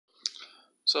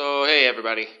So hey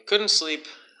everybody, couldn't sleep.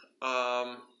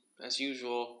 As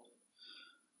usual,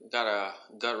 got a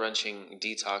gut wrenching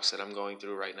detox that I'm going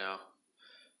through right now,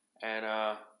 and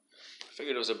I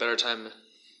figured it was a better time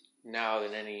now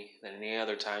than any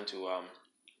other time to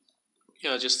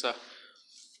just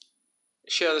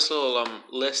share this little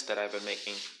list that I've been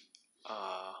making.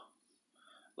 Uh,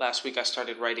 Last week I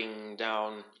started writing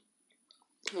down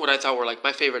what I thought were like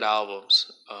my favorite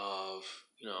albums of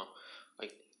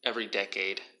like every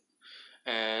decade,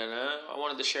 and I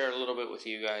wanted to share a little bit with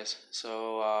you guys.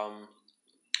 So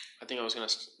I think I was gonna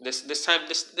this time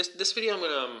this video I'm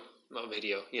gonna not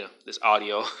video this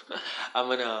audio I'm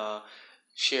gonna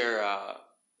share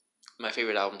my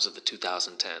favorite albums of the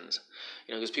 2010s.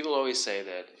 Because people always say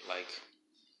that like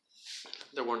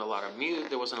there wasn't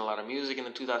a lot of music in the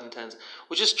 2010s,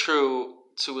 which is true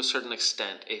to a certain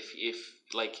extent. If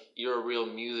like you're a real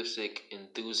music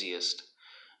enthusiast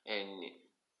and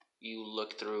you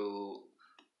look through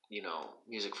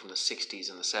music from the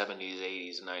 60s and the 70s,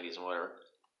 80s, and 90s, and whatever.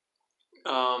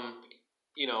 Um,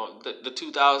 the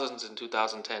 2000s and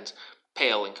 2010s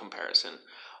pale in comparison,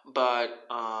 but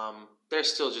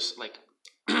there's still just like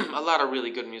a lot of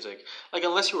really good music. Like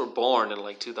unless you were born in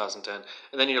like 2010,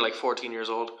 and then you're like 14 years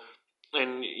old,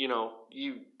 and you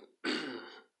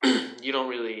you don't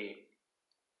really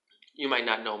you might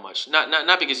not know much.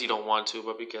 Not because you don't want to,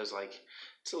 but because like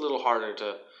it's a little harder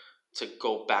to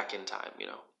go back in time.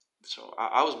 So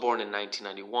I was born in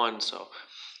 1991, so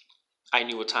I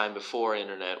knew a time before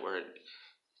internet where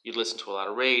you'd listen to a lot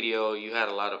of radio, you had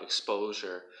a lot of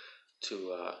exposure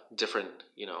to different,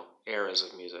 eras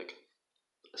of music.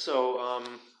 So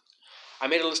I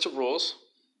made a list of rules,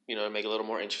 to make it a little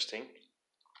more interesting.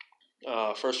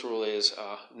 First rule is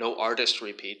no artist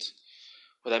repeats.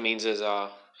 What that means is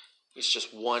it's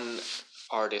just one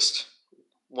artist,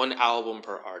 one album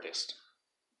per artist.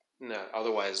 No,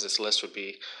 otherwise this list would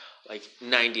be like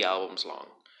 90 albums long.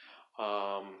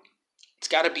 It's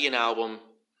got to be an album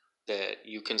that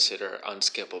you consider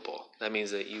unskippable. That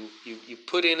means that you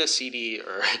put in a CD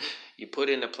or you put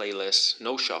in a playlist,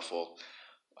 no shuffle.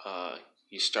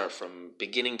 You start from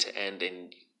beginning to end,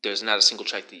 and there's not a single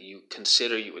track that you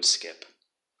consider you would skip.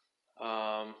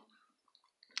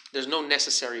 There's no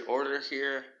necessary order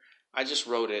here. I just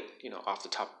wrote it, off the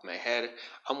top of my head.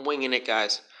 I'm winging it,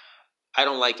 guys. I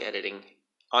don't like editing.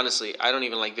 Honestly, I don't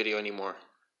even like video anymore.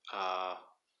 Uh,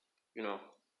 you know.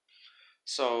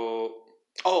 So,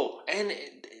 and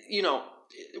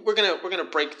we're gonna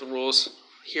break the rules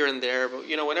here and there, but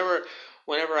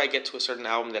whenever I get to a certain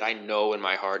album that I know in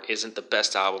my heart isn't the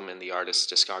best album in the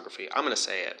artist's discography, I'm gonna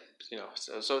say it.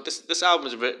 So this album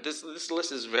is this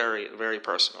list is very very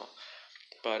personal,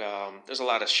 but there's a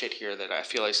lot of shit here that I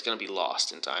feel like is gonna be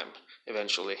lost in time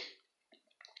eventually.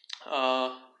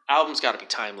 Uh, Albums got to be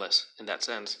timeless in that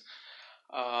sense.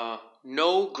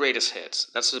 No greatest hits.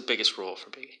 That's the biggest rule for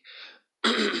me.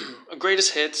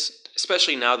 Greatest hits,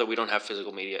 especially now that we don't have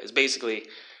physical media, is basically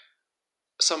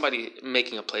somebody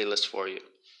making a playlist for you.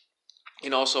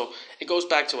 And also, it goes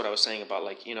back to what I was saying about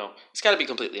like it's got to be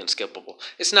completely unskippable.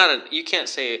 It's not you can't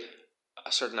say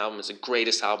a certain album is the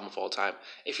greatest album of all time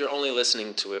if you're only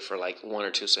listening to it for like one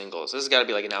or two singles. This has got to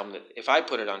be like an album that if I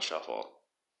put it on shuffle,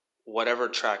 whatever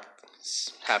track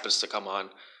happens to come on,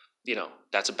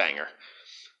 that's a banger.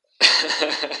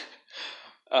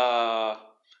 uh,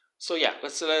 so yeah,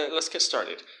 let's get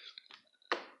started.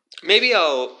 Maybe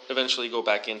I'll eventually go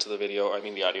back into the video, I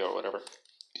mean the audio or whatever,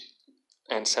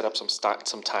 and set up some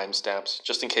timestamps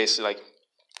just in case like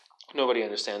nobody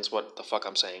understands what the fuck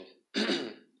I'm saying.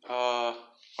 All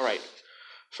right.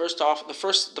 First off, the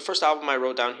first album I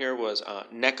wrote down here was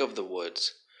Neck of the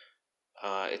Woods.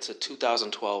 It's a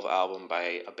 2012 album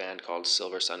by a band called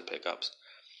Silversun Pickups.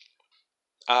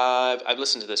 I've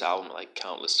listened to this album like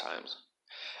countless times,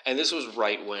 and this was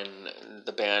right when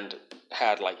the band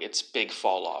had like its big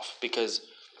fall off because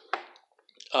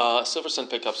Silversun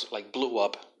Pickups like blew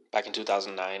up back in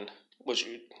 2009, which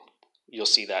you'll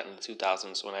see that in the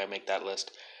 2000s when I make that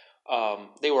list.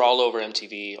 They were all over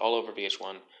MTV, all over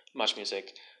VH1, Much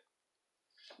Music.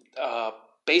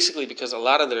 Basically because a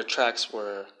lot of their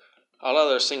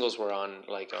singles were on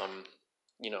like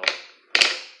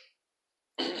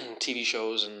TV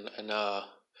shows and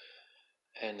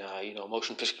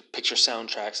motion picture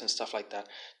soundtracks and stuff like that.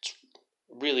 It's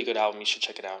a really good album. You should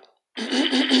check it out.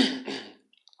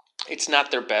 It's not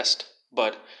their best,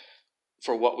 but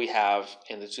for what we have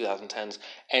in the 2010s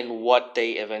and what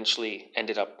they eventually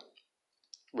ended up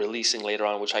releasing later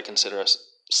on, which I consider a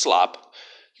slop,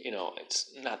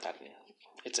 it's not that.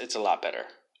 It's a lot better.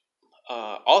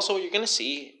 Also, what you're gonna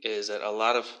see is that a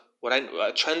lot of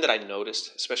a trend that I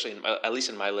noticed, especially at least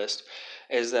in my list,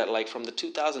 is that like from the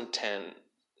 2010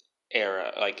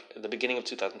 era, like the beginning of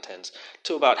 2010s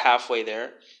to about halfway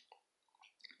there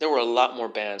were a lot more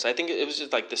bands. I think it was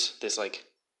just like this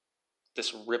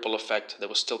ripple effect that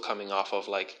was still coming off of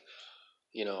like,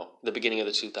 the beginning of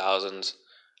the 2000s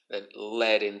that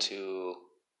led into,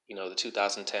 the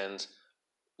 2010s.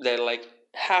 That like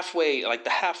the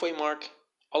halfway mark,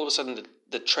 all of a sudden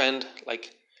the trend,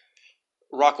 like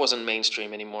rock wasn't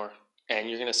mainstream anymore, and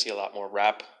you're gonna see a lot more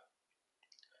rap.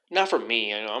 Not for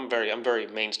me, I'm very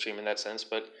mainstream in that sense,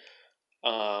 but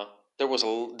uh, there was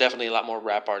definitely a lot more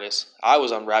rap artists. I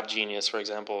was on Rap Genius, for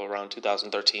example, around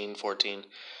 2013, 14,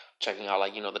 checking out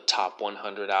like the top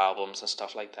 100 albums and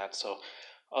stuff like that. So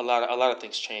a lot of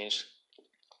things changed.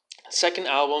 Second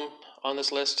album on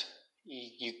this list,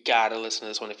 you gotta listen to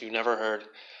this one if you've never heard.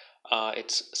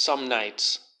 It's Some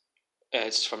Nights.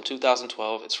 It's from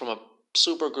 2012. It's from a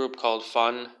super group called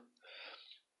Fun.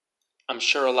 I'm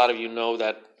sure a lot of you know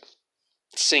that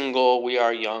single We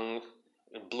Are Young.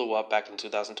 It blew up back in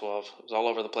 2012. It was all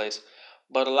over the place.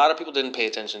 But a lot of people didn't pay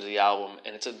attention to the album,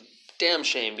 and it's a damn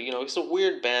shame. But, it's a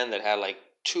weird band that had like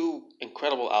two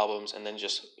incredible albums and then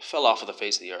just fell off of the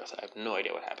face of the earth. I have no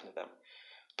idea what happened to them.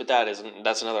 But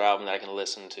that's another album that I can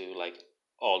listen to like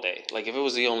all day. Like if it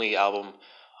was the only album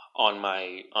on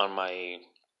my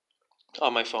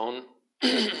phone,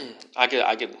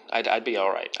 I'd be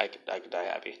all right. I could die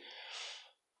happy.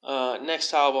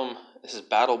 Next album, this is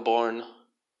Battleborn,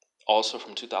 also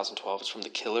from 2012. It's from The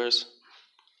Killers.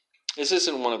 This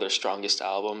isn't one of their strongest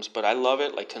albums, but I love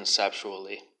it like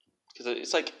conceptually, because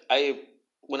it's like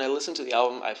when I listen to the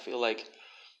album, I feel like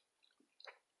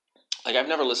I've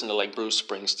never listened to like Bruce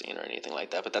Springsteen or anything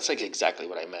like that, but that's like exactly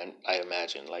what I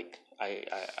imagine. Like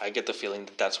I get the feeling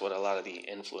that that's what a lot of the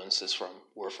influences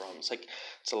were from.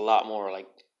 It's a lot more like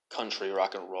country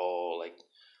rock and roll, like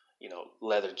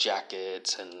leather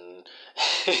jackets and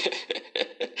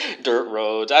dirt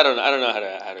roads. I don't know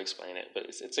how to explain it, but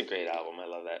it's a great album. I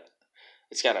love that.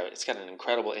 It's got an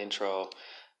incredible intro.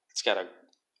 It's got a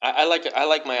I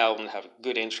like my album to have a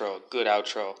good intro, a good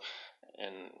outro,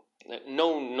 and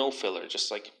no filler. Just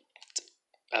like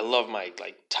I love my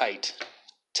like tight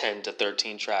 10 to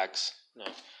 13 tracks.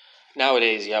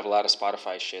 Nowadays you have a lot of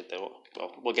Spotify shit that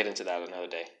we'll get into that another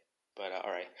day. But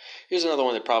all right, here's another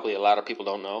one that probably a lot of people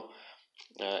don't know.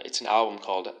 It's an album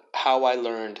called How I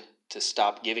Learned to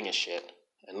Stop Giving a Shit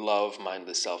and Love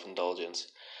Mindless Self-Indulgence.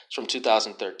 It's from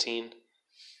 2013.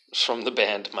 It's from the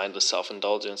band Mindless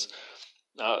Self-Indulgence.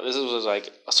 This was like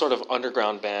a sort of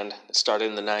underground band. It started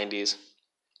in the 90s.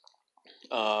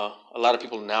 A lot of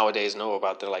people nowadays know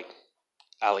about their like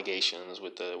allegations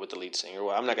with the lead singer.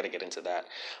 Well, I'm not gonna get into that,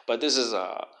 but this is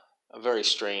a very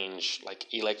strange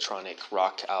like electronic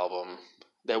rock album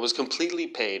that was completely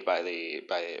paid by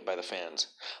the fans.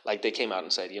 Like they came out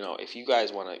and said, if you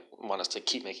guys want us to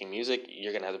keep making music,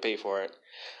 you're gonna have to pay for it.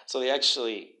 So they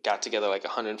actually got together like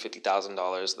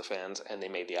 $150,000, the fans, and they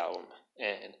made the album,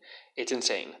 and it's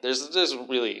insane. There's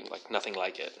really like nothing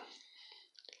like it.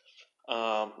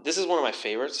 This is one of my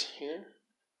favorites here.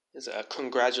 Is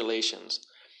Congratulations.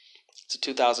 It's a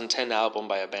 2010 album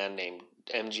by a band named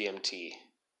MGMT.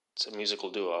 It's a musical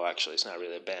duo, actually. It's not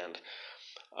really a band.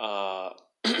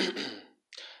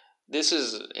 This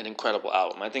is an incredible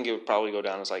album. I think it would probably go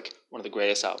down as like one of the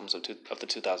greatest albums of the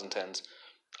 2010s,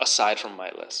 aside from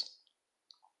Mindless.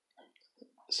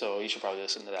 So you should probably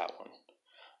listen to that one.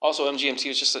 Also, MGMT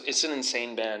is it's an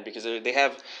insane band because they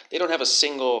don't have a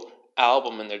single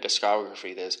album in their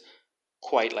discography that's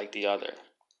quite like the other.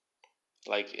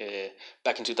 Like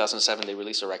back in 2007, they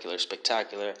released a Regular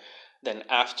Spectacular. Then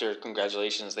after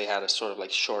Congratulations, they had a sort of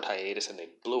like short hiatus, and they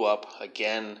blew up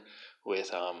again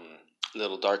with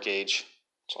Little Dark Age.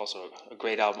 It's also a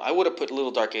great album. I would have put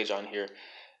Little Dark Age on here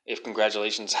if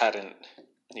Congratulations hadn't,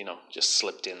 just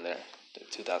slipped in there,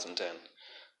 2010.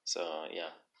 So yeah.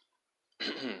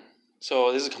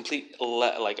 So this is a complete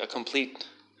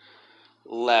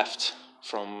left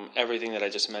from everything that I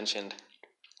just mentioned.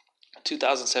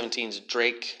 2017's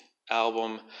Drake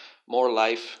album, More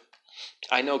Life.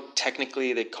 I know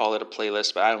technically they call it a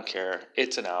playlist, but I don't care.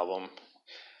 It's an album.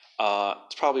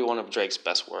 It's probably one of Drake's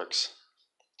best works.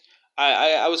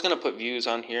 I was gonna put Views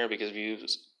on here because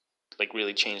Views like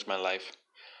really changed my life.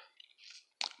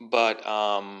 But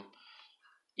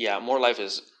yeah, More Life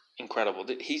is incredible.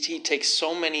 He takes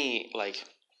so many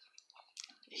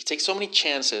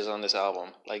chances on this album.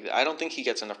 Like I don't think he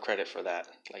gets enough credit for that.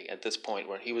 Like at this point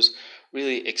where he was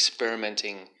really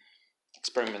experimenting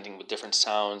with different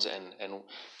sounds and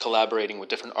collaborating with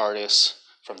different artists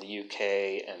from the UK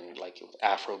and like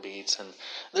Afro beats, and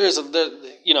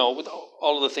with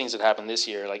all of the things that happened this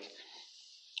year, like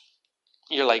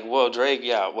you're like, whoa, Drake,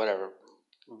 yeah, whatever,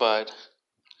 but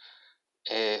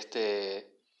este,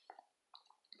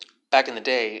 back in the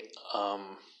day,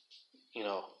 you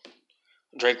know,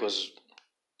 Drake was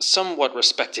somewhat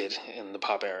respected in the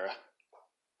pop era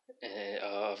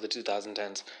of the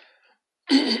 2010s.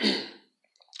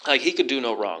 Like he could do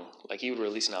no wrong. Like he would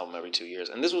release an album every 2 years,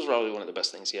 and this was probably one of the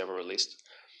best things he ever released.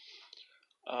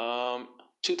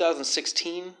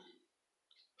 2016,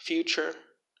 Future.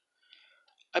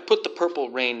 I put the Purple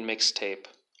Rain mixtape.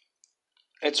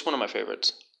 It's one of my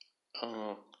favorites.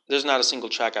 There's not a single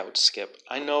track I would skip.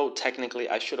 I know technically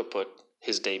I should have put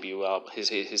his debut album,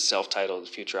 his self-titled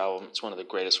Future album. It's one of the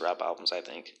greatest rap albums I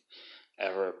think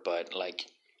ever. But like,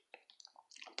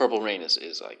 Purple Rain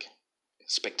is like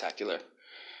spectacular.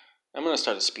 I'm gonna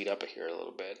start to speed up here a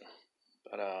little bit,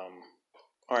 but all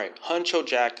right, Huncho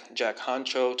Jack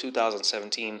Huncho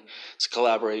 2017. It's a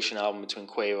collaboration album between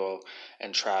Quavo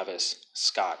and Travis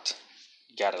Scott.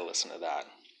 You gotta listen to that.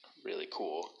 Really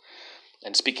cool.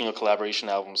 And speaking of collaboration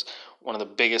albums, one of the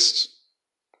biggest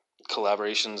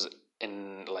collaborations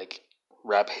in like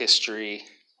rap history,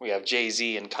 we have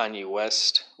Jay-Z and Kanye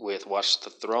West with Watch the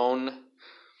Throne.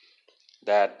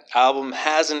 That album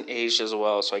hasn't aged as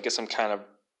well, so I guess I'm kind of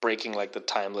breaking like the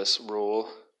timeless rule.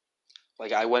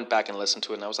 Like I went back and listened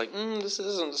to it, and I was like, this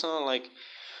doesn't sound like,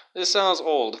 this sounds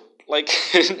old. Like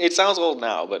it sounds old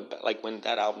now, but like when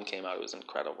that album came out, it was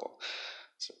incredible.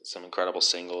 Some incredible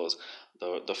singles,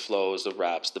 the flows, the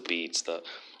raps, the beats, the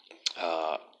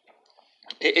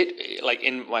like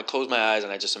in I close my eyes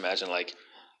and I just imagine like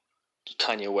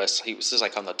Kanye West. He was just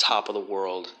like on the top of the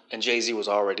world, and Jay-Z was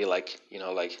already like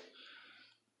like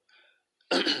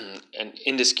and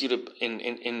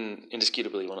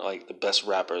indisputably one of like the best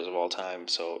rappers of all time.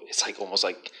 So it's like almost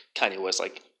like Kanye West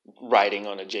like riding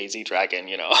on a Jay-Z track, and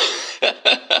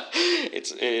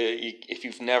it's if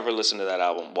you've never listened to that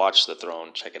album, watch The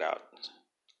Throne, check it out.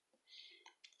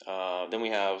 Then we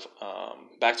have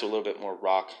back to a little bit more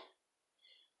rock.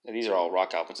 And these are all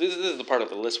rock albums. This is the part of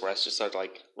the list where I just started to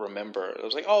like remember. I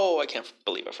was like, oh, I can't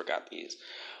believe I forgot these.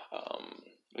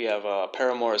 We have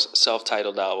Paramore's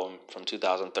self-titled album from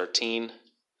 2013.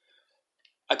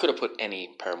 I could have put any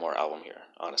Paramore album here,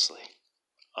 honestly.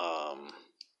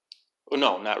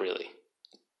 No, not really.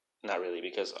 Not really,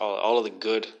 because all of the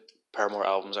good Paramore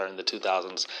albums are in the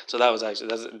 2000s. So that was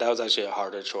actually a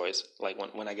harder choice. Like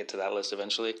when I get to that list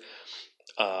eventually.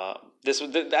 This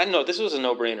was a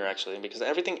no-brainer actually, because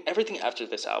everything after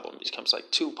this album becomes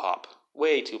like too pop,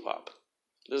 way too pop.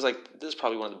 This is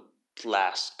probably one of the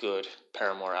last good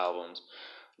Paramore albums,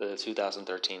 the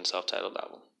 2013 self-titled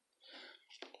album.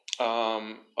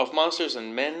 Of Monsters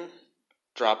and Men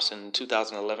drops in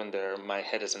 2011. There, My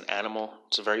Head is an Animal.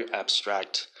 It's a very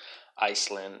abstract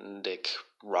Icelandic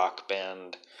rock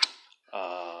band.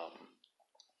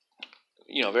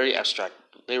 Very abstract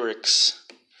lyrics.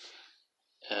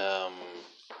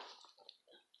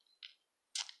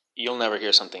 You'll never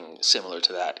hear something similar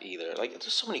to that either. Like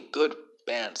there's so many good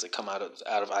bands that come out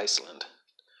of Iceland.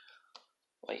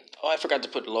 Like I forgot to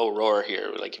put Low Roar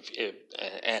here. Like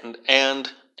and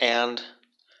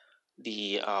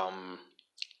the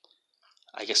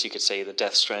I guess you could say the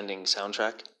Death Stranding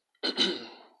soundtrack.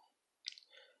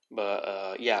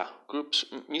 But groups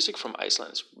music from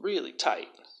Iceland is really tight.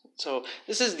 So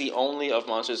this is the only of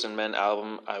Monsters and Men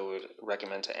album I would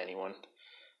recommend to anyone.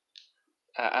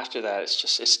 After that,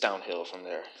 it's downhill from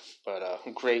there. But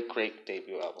great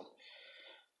debut album.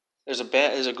 There's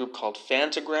a group called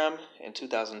Fantagram in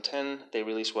 2010. They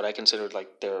released what I considered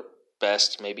like their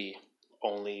best, maybe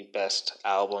only best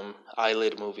album,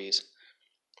 Eyelid Movies.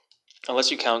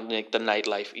 Unless you count the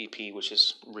Nightlife EP, which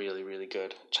is really, really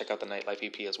good. Check out the Nightlife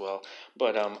EP as well.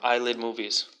 But Eyelid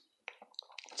Movies,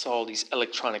 it's all these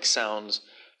electronic sounds,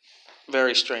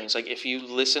 very strange. Like if you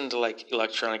listen to like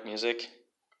electronic music,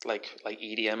 like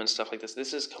EDM and stuff like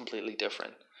this is completely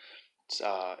different.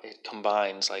 It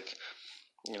combines like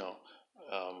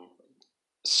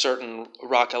certain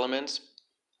rock elements,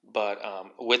 but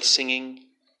with singing,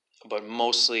 but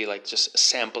mostly like just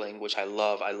sampling, which I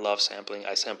love. I love sampling.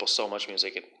 I sample so much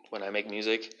music when I make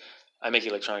music. I make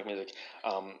electronic music.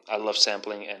 I love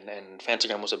sampling, and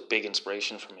Fantagram was a big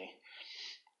inspiration for me.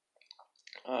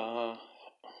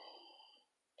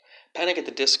 Panic at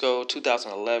the Disco,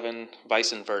 2011,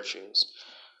 Vices and Virtues.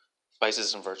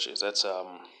 That's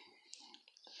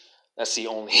the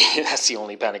only that's the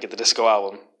only Panic at the Disco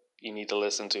album you need to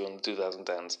listen to in the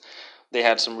 2010s. They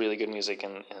had some really good music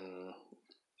in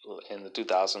the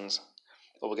 2000s,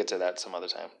 but we'll get to that some other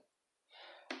time.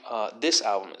 This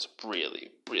album is really,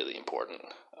 really important.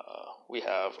 We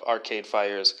have Arcade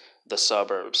Fire's "The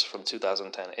Suburbs" from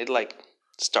 2010. It like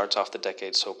starts off the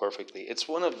decade so perfectly. It's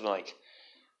one of like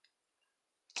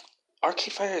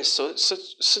Arcade Fire is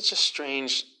such a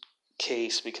strange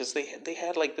case because they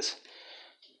had like this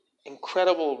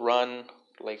incredible run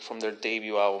like from their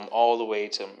debut album all the way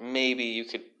to maybe you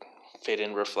could fit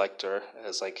in Reflector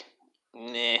as like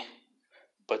nah,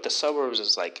 but The Suburbs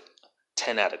is like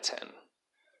 10 out of 10.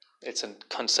 It's a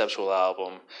conceptual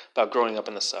album about growing up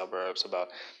in the suburbs, about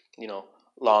you know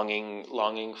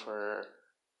longing for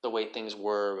the way things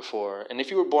were before. And if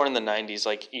you were born in the 90s,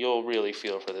 like you'll really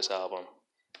feel for this album.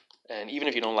 And even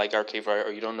if you don't like Arcade Fire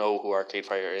or you don't know who Arcade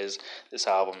Fire is, this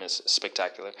album is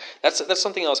spectacular. That's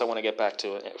something else I want to get back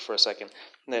to for a second.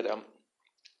 That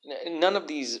none of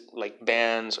these like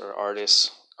bands or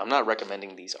artists. I'm not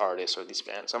recommending these artists or these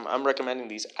bands. I'm recommending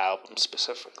these albums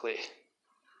specifically.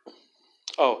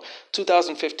 Oh,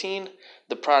 2015,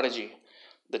 The Prodigy,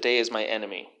 The Day Is My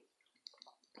Enemy.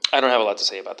 I don't have a lot to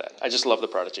say about that. I just love The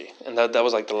Prodigy, and that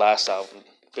was like the last album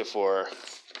before,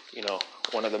 you know,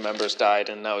 one of the members died,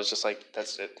 and that was just like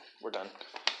that's it, we're done.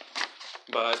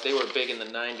 But they were big in the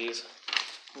 '90s,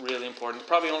 really important.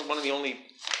 Probably one of the only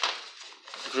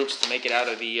groups to make it out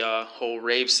of the whole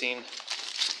rave scene.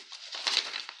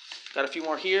 Got a few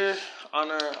more here.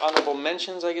 Honorable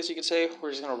mentions, I guess you could say.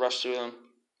 We're just gonna rush through them.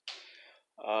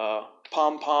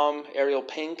 Pom Pom, Ariel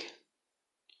Pink.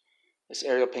 It's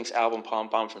Ariel Pink's album Pom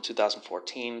Pom from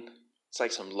 2014. It's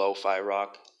like some lo-fi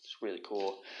rock. It's really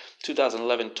cool.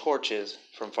 2011 Torches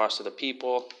from Foster the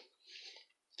People.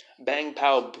 Bang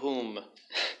Pow Boom.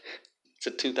 It's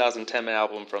a 2010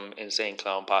 album from Insane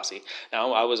Clown Posse.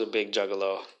 Now, I was a big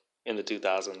juggalo in the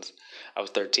 2000s. I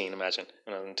was 13, imagine.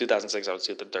 In 2006, I was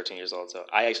 13 years old. So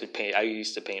I used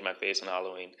to paint my face on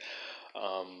Halloween.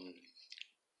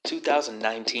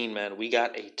 2019, man, we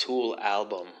got a Tool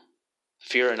album.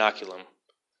 Fear Inoculum.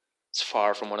 It's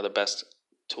far from one of the best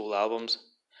Tool albums,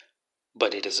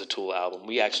 but it is a Tool album.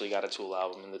 We actually got a Tool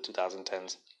album in the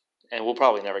 2010s, and we'll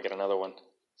probably never get another one.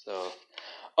 So,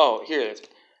 oh, here it is.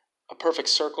 A Perfect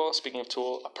Circle. Speaking of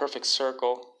Tool, A Perfect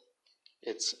Circle.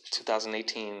 It's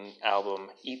 2018 album,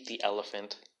 Eat the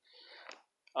Elephant.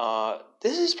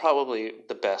 This is probably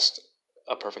the best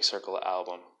A Perfect Circle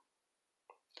album.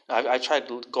 I tried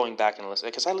going back and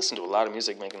listening because I listened to a lot of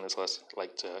music making this list.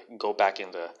 Like to go back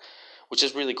into, which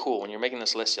is really cool when you're making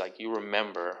this list. Like you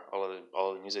remember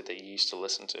all the music that you used to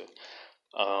listen to.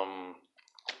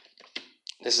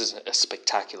 This is a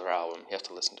spectacular album. You have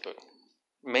to listen to it.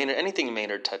 Anything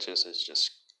Maynard touches is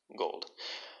just gold.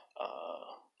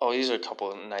 These are a couple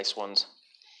of nice ones.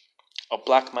 A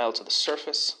Black Mile to the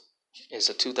Surface is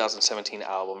a 2017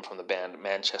 album from the band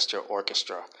Manchester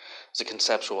Orchestra. It's a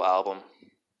conceptual album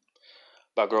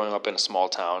about growing up in a small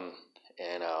town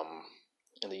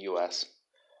in the U.S.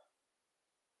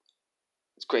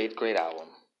 It's great album.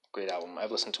 Great album.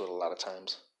 I've listened to it a lot of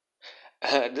times.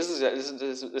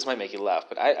 This might make you laugh,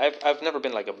 but I've never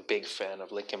been like a big fan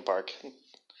of Linkin Park.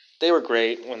 They were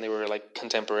great when they were like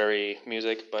contemporary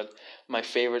music, but my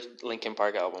favorite Linkin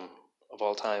Park album of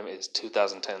all time is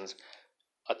 2010's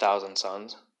A Thousand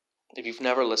Suns. If you've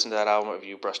never listened to that album, if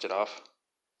you brushed it off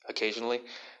occasionally,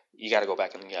 you got to go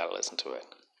back and you got to listen to it.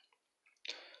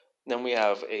 Then we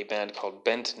have a band called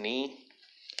Bent Knee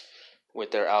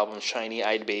with their album Shiny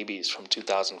Eyed Babies from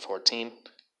 2014.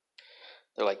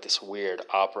 They're like this weird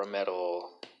opera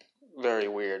metal, very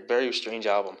weird, very strange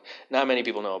album. Not many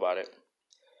people know about it.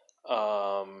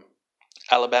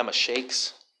 Alabama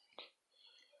Shakes.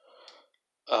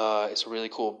 It's a really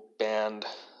cool band.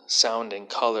 Sound and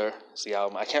Color is the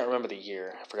album. I can't remember the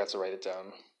year. I forgot to write it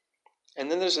down. And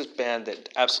then there's this band that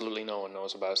absolutely no one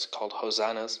knows about. It's called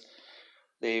Hosannas.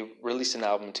 They released an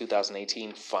album in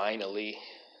 2018, finally.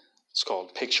 It's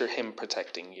called Picture Him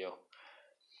Protecting You.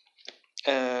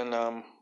 And